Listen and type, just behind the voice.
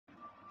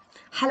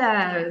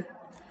Hello.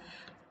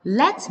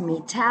 Let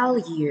me tell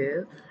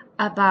you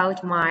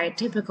about my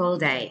typical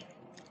day.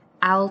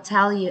 I'll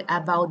tell you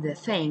about the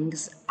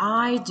things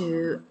I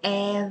do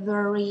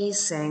every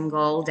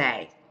single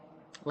day.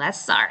 Let's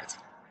start.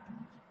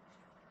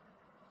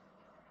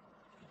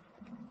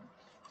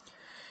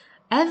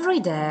 Every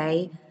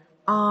day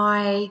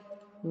I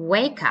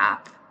wake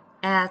up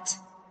at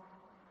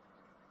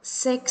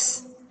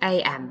 6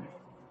 a.m.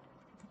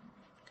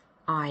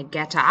 I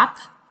get up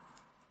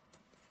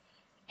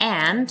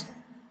and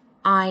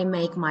I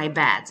make my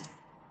bed.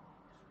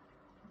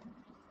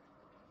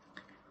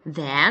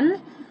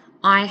 Then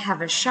I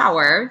have a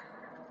shower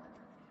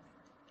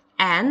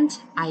and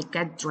I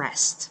get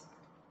dressed.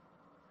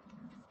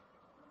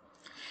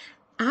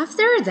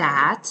 After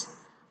that,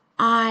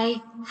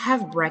 I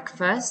have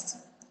breakfast.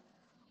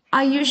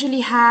 I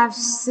usually have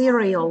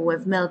cereal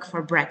with milk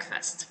for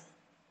breakfast.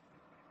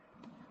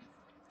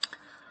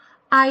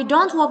 I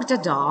don't walk the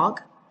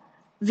dog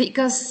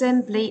because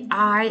simply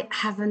I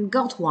haven't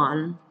got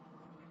one.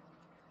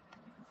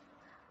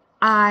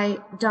 I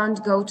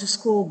don't go to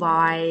school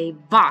by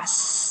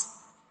bus,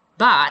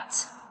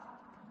 but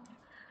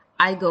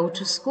I go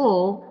to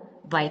school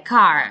by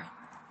car.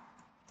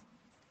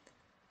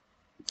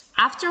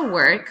 After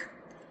work,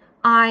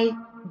 I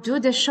do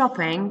the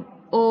shopping,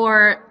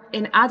 or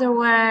in other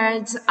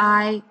words,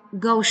 I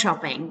go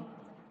shopping.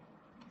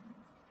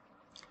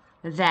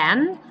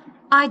 Then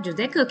I do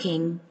the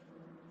cooking.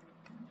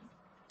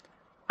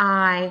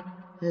 I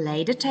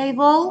lay the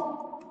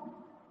table.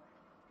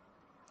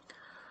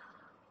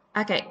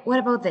 Okay, what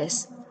about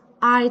this?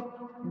 I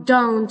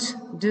don't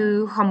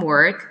do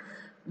homework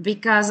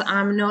because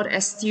I'm not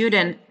a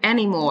student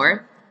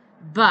anymore,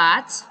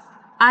 but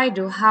I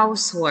do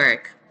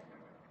housework.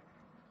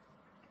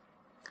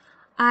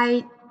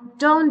 I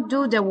don't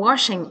do the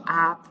washing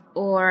up,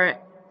 or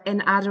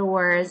in other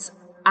words,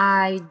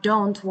 I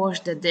don't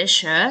wash the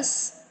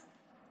dishes,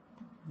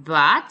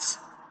 but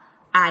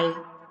I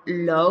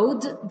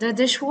load the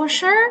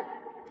dishwasher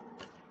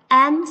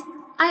and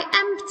I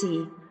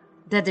empty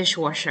the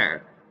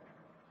dishwasher.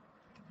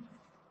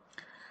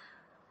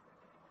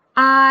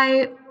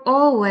 I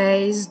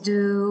always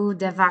do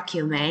the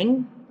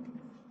vacuuming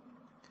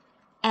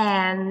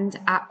and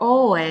I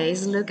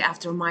always look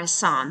after my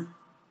son.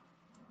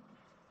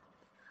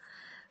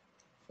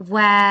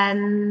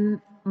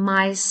 When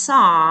my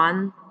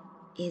son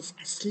is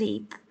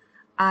asleep,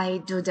 I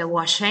do the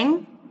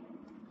washing.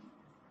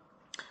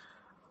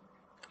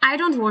 I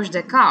don't wash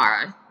the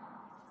car.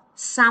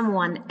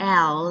 Someone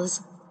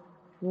else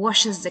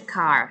washes the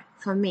car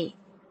for me.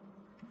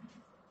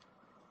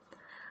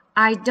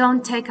 I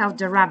don't take out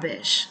the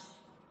rubbish.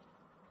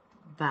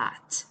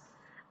 But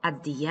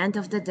at the end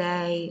of the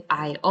day,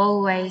 I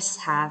always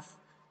have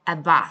a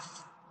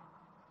bath.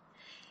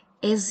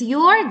 Is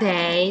your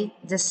day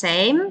the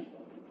same?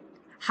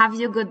 Have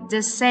you got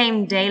the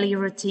same daily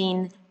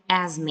routine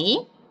as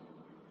me?